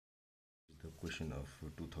question of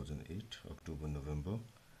 2008 October November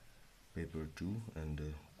paper 2,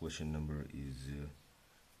 and question number is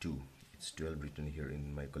 2. It's 12 written here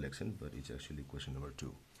in my collection, but it's actually question number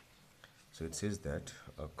 2. So it says that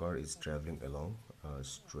a car is traveling along a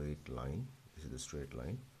straight line. This is the straight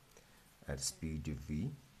line at speed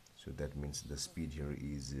v. So that means the speed here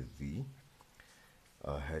is v.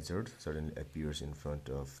 A hazard suddenly appears in front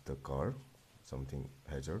of the car, something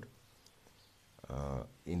hazard.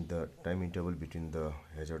 In the time interval between the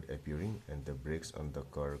hazard appearing and the brakes on the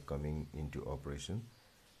car coming into operation,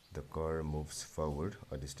 the car moves forward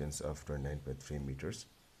a distance after 9.3 meters.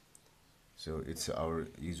 So it's our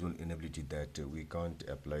usual inability that we can't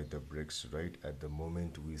apply the brakes right at the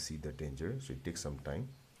moment we see the danger. So it takes some time,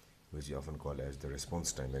 which we often call as the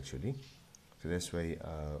response time actually. So that's why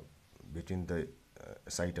between the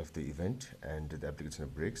site of the event and the application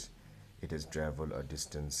of brakes, it has traveled a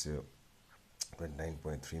distance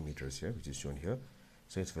 9.3 meters here, which is shown here.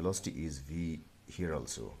 So its velocity is v here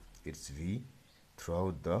also. It's v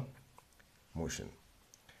throughout the motion.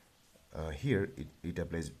 Here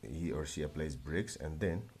he or she applies brakes, and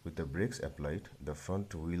then with the brakes applied, the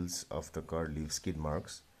front wheels of the car leave skid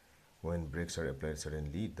marks. When brakes are applied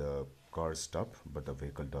suddenly, the car stops, but the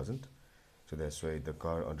vehicle doesn't. So that's why the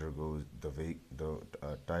car undergoes the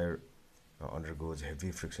tire undergoes heavy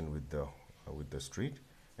friction with the street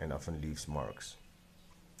and often leaves marks.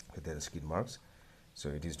 So there are skid marks. So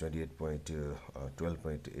it is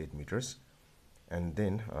 12.8 meters, and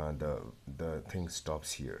then the thing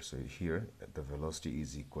stops here. So here the velocity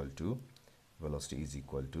is equal to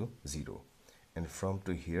 0, and from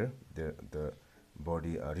to here the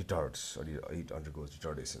body retards, or it undergoes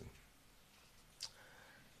retardation.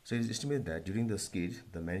 So it is estimated that during the skid,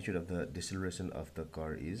 the magnitude of the deceleration of the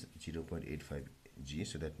car is 0.85 g.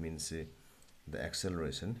 So that means the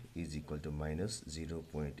acceleration is equal to minus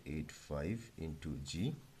 0.85 into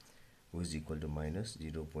g, which is equal to minus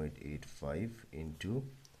 0.85 into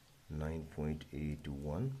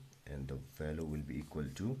 9.81, and the value will be equal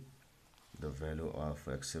to, the value of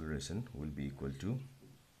acceleration will be equal to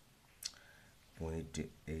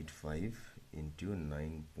 0.85 into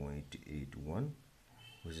 9.81,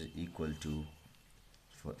 which is equal to,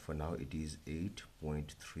 for now it is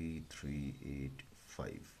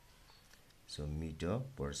 8.3385. So meter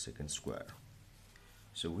per second square.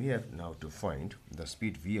 So we have now to find the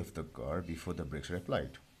speed v of the car before the brakes are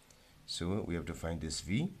applied. So we have to find this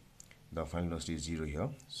v. The final velocity is 0 here.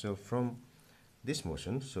 So from this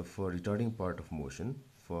motion, so for retarding part of motion,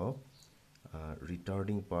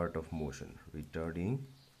 retarding part of motion, we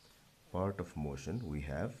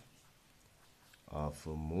have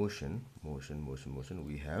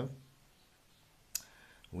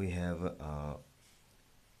we have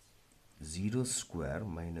 0 square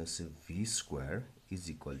minus v square is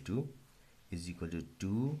equal to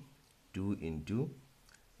 2 into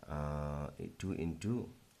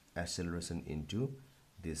acceleration into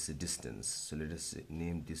this distance. So let us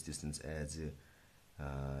name this distance as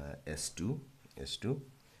s2,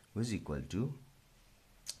 which is equal to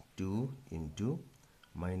 2 into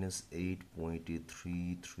minus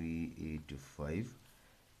 8.3385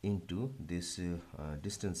 into this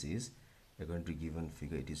distance is, according to given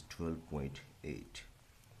figure, it is 12.8.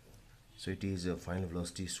 So it is a final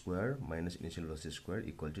velocity square minus initial velocity square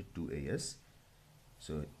equal to 2as.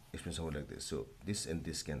 So explain somewhat like this. So this and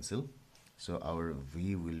this cancel. So our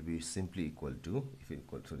v will be simply equal to, if we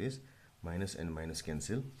equal to this, minus and minus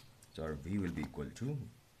cancel. So our v will be equal to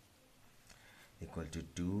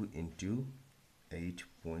 2 into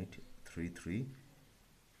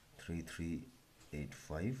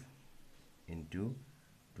 8.3385 into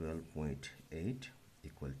 12.8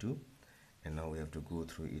 equal to, and now we have to go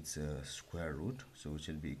through its square root, so which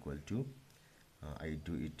will be equal to, I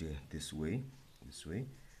do it this way,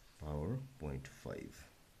 power 0.5.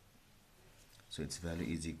 So its value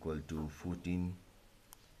is equal to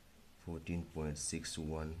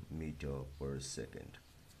 14.61 meter per second.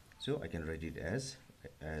 So I can write it as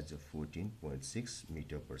 14.6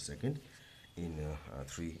 meter per second in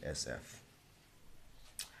 3SF.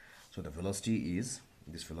 So the velocity is,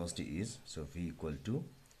 this velocity is, so v equal to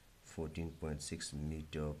 14.6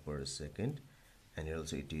 meter per second, and here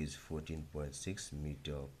also it is 14.6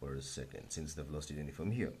 meter per second, since the velocity is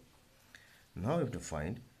uniform here. Now we have to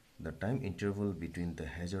find the time interval between the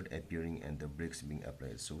hazard appearing and the brakes being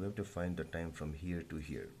applied. So we have to find the time from here to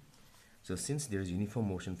here. So since there is uniform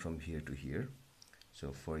motion from here to here,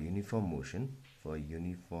 so for uniform motion,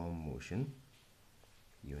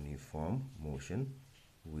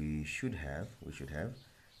 we should have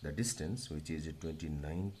the distance, which is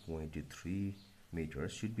 29.3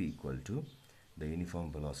 meters, should be equal to the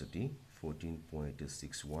uniform velocity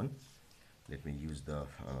 14.61. Let me use the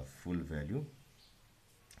full value.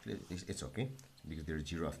 It's okay because there is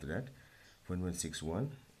 0 after that. 0.161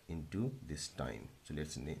 into this time, so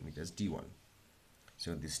let's name it as t1.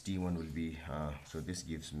 So this t1 will be so this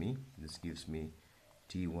gives me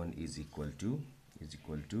t1 is equal to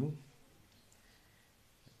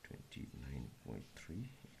 29.3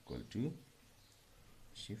 equal to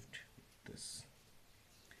shift this,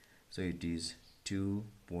 so it is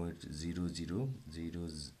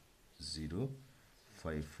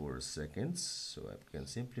 2.000054 seconds. So I can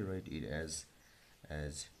simply write it as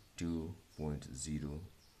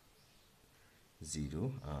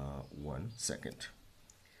 2.001 second.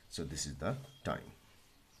 So this is the time.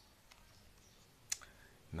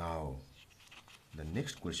 Now the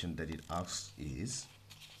next question that it asks is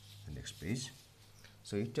the next page.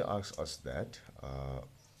 So it asks us that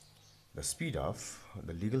the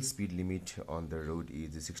legal speed limit on the road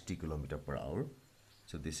is 60 km/h.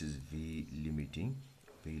 So this is V limiting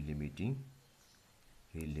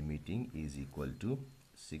is equal to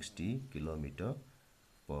 60 km/h,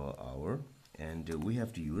 and we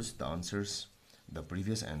have to use the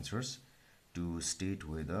previous answers to state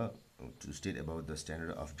about the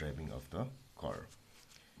standard of driving of the car.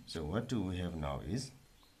 So what do we have now is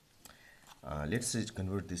let's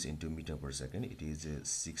convert this into meter per second. It is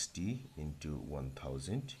 60 into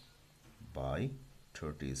 1000 by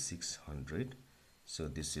 3600. So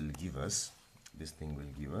this will give us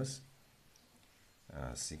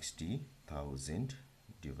 60,000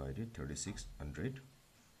 divided 3600.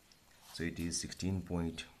 So it is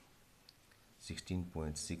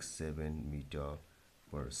 16.67 meter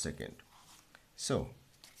per second. So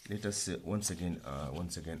let us once again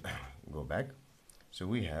go back. So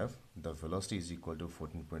we have the velocity is equal to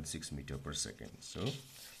 14.6 meter per second. So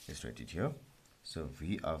let's write it here. So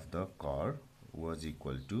V of the car was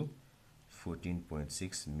equal to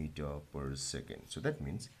 14.6 meter per second. So that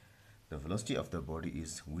means the velocity of the body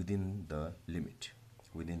is within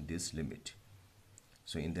this limit.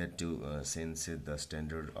 So in that sense, the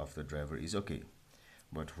standard of the driver is okay.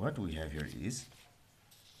 But what we have here is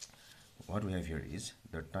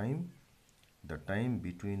the time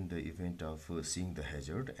between the event of seeing the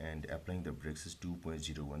hazard and applying the brakes is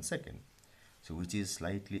 2.01 second. So which is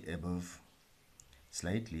slightly above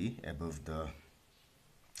the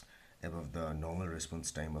normal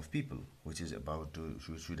response time of people, which is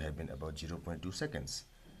should have been about 0.2 seconds.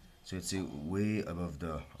 So it's way above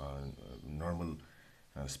the normal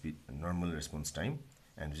response time,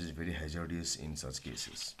 and which is very hazardous in such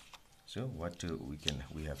cases. So what we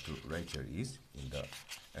have to write here is in the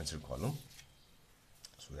answer column.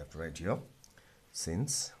 So we have to write here,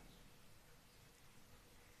 since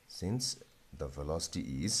the velocity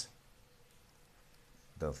is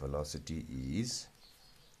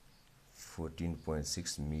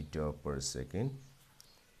 14.6 meter per second,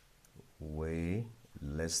 way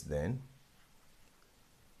less than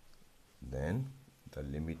the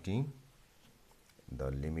limiting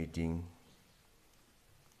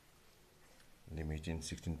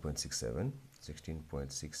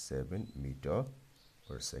 16.67 meter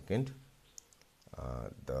per second.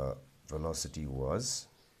 The velocity was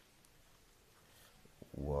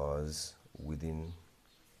within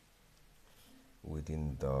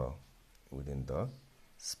the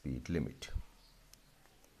speed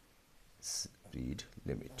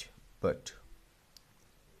limit, but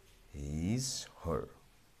her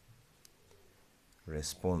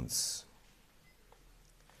response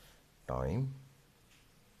time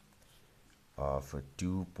of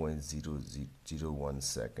 2.001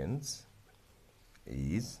 seconds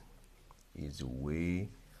is way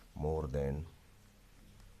more than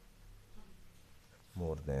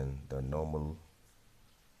the normal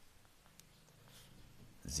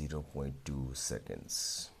 0.2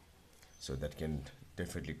 seconds. So that can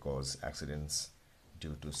definitely cause accidents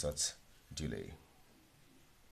due to such delay.